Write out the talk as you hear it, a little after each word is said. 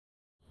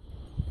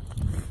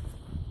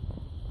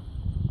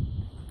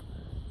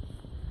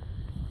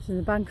to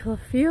the bank of a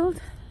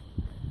field.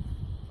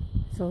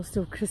 It's all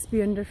still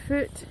crispy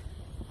underfoot.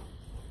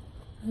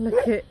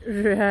 Look at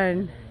Rudagh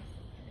and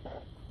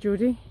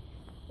Jodi.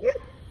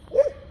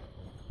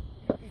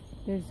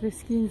 There's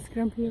Whisky and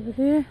Scrumpy over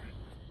there.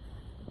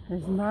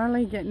 There's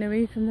Marley getting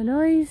away from the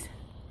noise.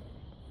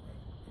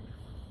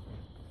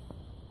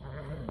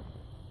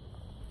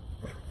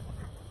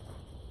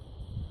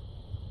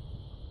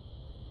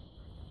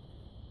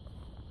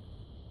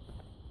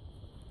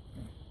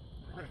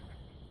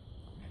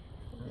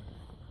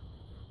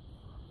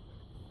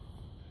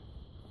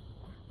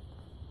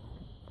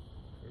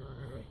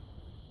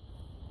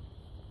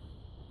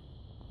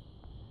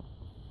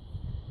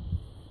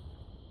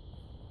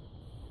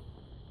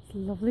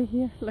 It's lovely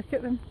here, look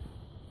at them.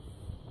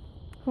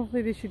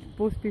 Hopefully they should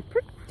both be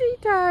pretty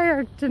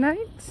tired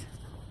tonight.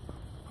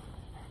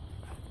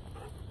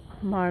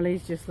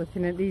 Marley's just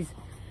looking at these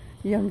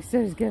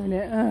youngsters giving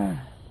it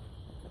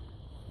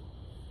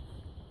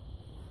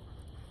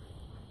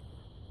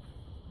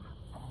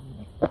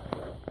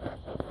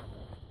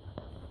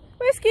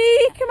Whisky,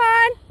 come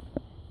on!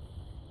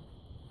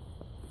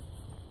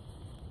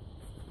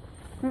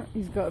 Oh,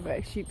 he's got a bit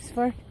of sheep's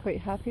fur,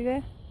 quite happy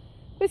there.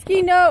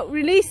 Whisky, no,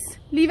 release,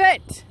 leave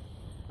it.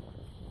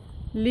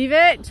 Leave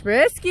it,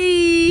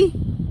 Whisky.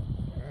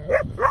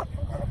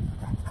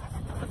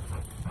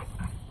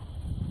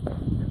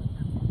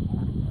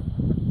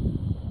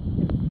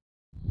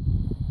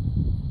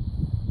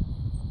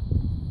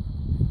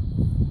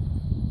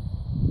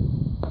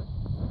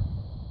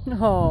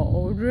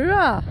 Oh,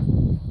 Rudagh.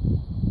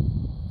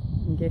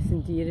 I'm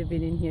guessing deer have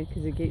been in here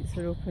because the gates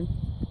are open.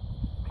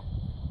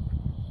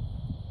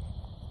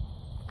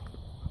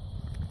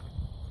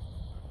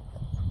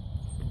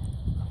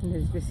 And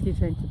there's Whisky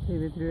trying to play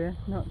with Rudagh.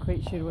 Not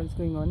quite sure what's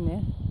going on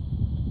there.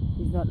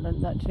 He's not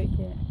learnt that trick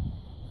yet.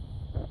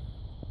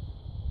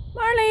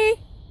 Marley!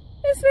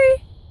 This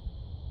way!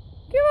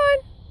 Come on!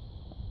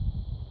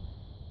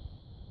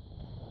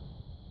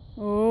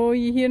 Oh,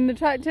 you hearing the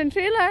tractor and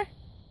trailer?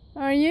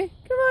 Are you?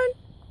 Come on!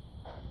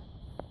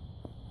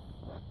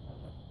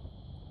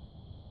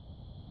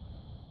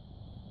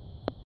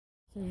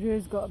 So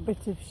Rudagh's got a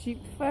bit of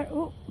sheep fur.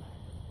 Oh!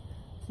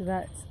 So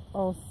that's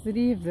all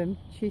three of them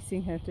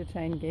chasing her to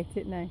try and get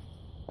it now.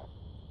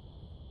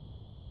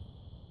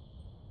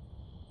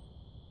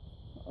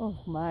 Oh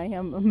my,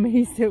 I'm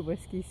amazed at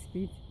Whisky's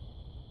speed.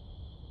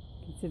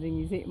 Considering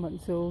he's 8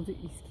 months old,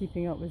 he's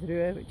keeping up with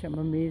Rudagh, which I'm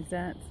amazed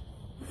at.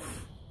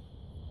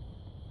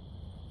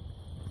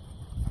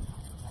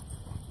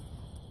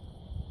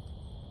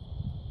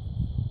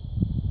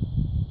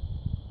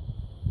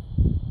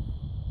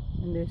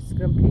 And there's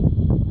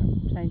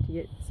Scrumpy trying to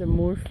get some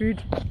more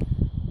food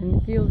in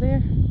the field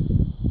there.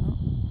 Oh,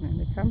 there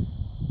they come.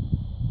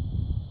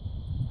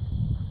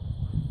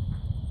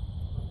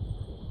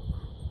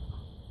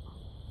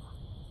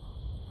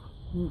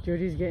 And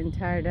Jodi's getting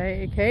tired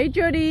out. Okay,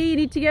 Jodi, you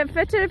need to get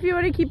fitter if you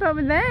want to keep up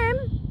with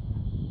them.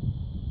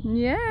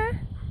 Yeah.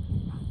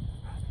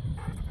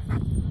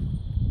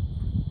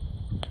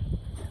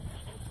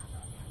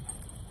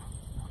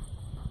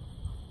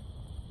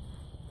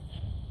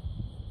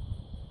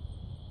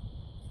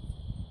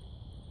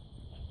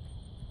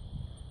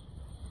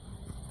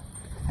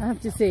 I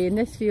have to say, in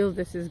this field,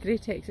 this is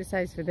great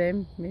exercise for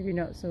them. Maybe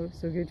not so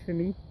good for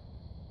me,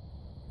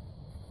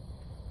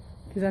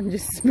 because I'm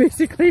just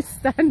basically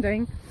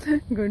standing,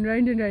 going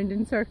round and round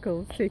in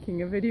circles,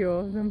 taking a video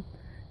of them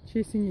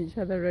chasing each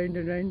other round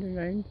and round and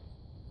round.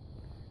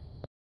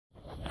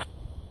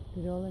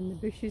 They're all in the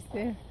bushes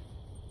there.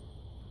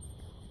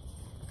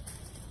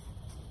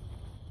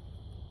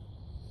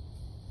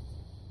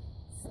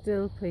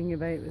 Still playing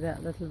about with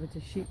that little bit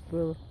of sheep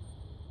wool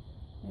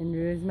in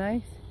Rudagh's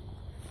mouth.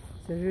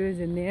 So Rudagh's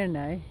in there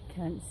now,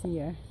 can't see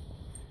her.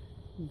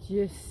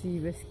 Just see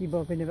Whisky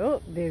bobbing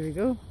about. Oh, there we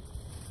go.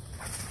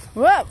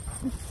 Whoa!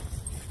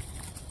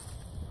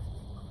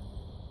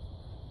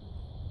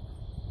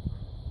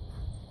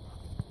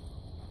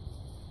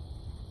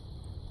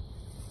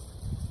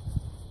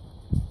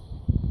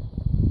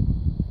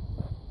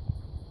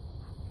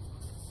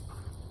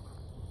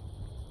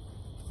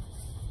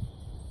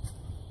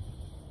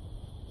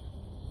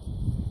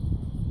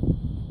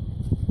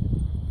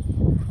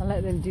 I'll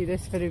let them do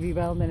this for a wee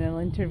while, and then I'll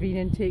intervene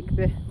and take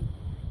the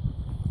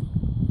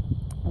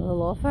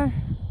little offer.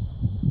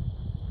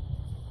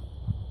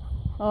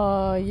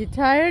 Oh, you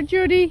tired,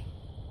 Jodi?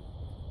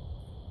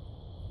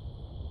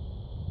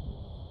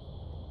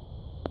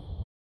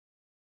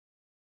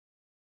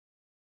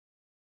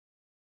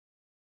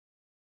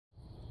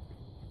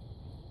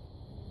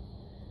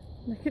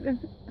 Look at them.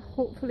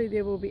 Hopefully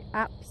they will be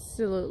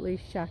absolutely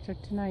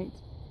shattered tonight.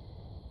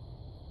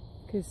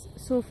 Because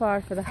so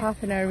far, for the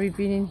half an hour we've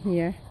been in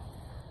here,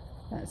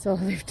 that's all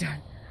they've done.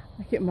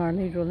 Look at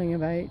Marley rolling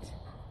about.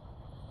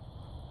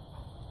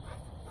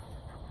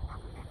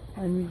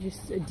 And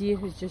a deer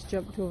has just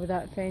jumped over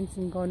that fence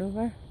and gone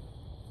over.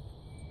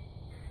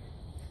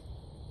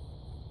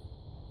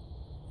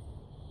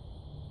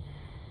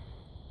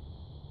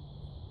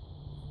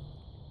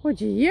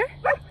 What'd you hear?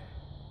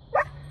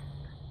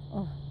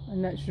 Oh,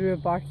 And that's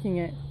Rudagh barking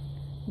at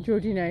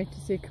Jodi now to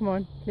say, come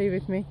on, play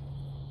with me.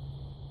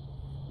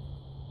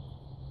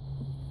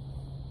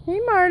 Hey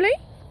Marley,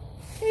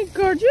 hey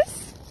gorgeous.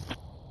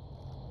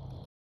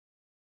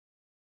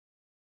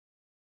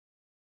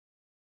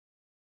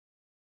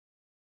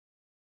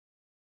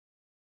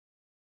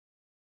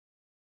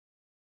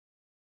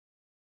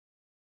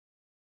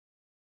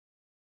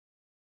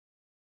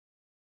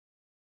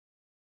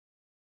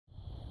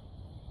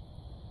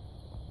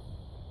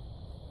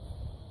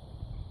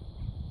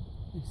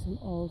 There's them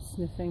all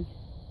sniffing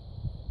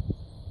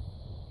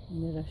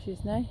in the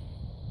rushes now.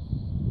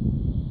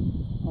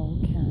 All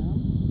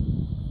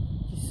calm.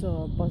 Just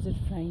saw a buzzard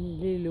flying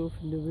really low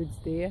from the woods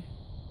there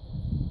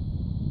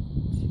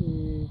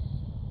to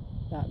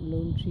that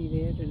lone tree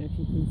there. I don't know if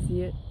you can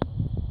see it.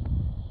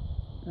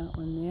 That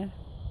one there.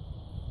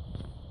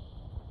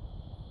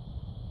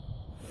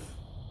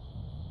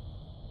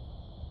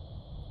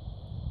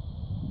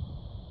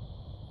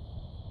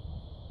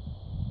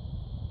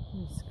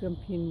 There's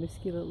Scrumpy and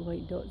Whisky, little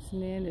white dots in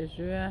there. There's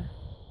Rudagh,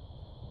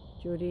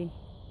 Jodi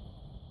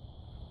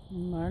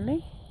and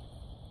Marley.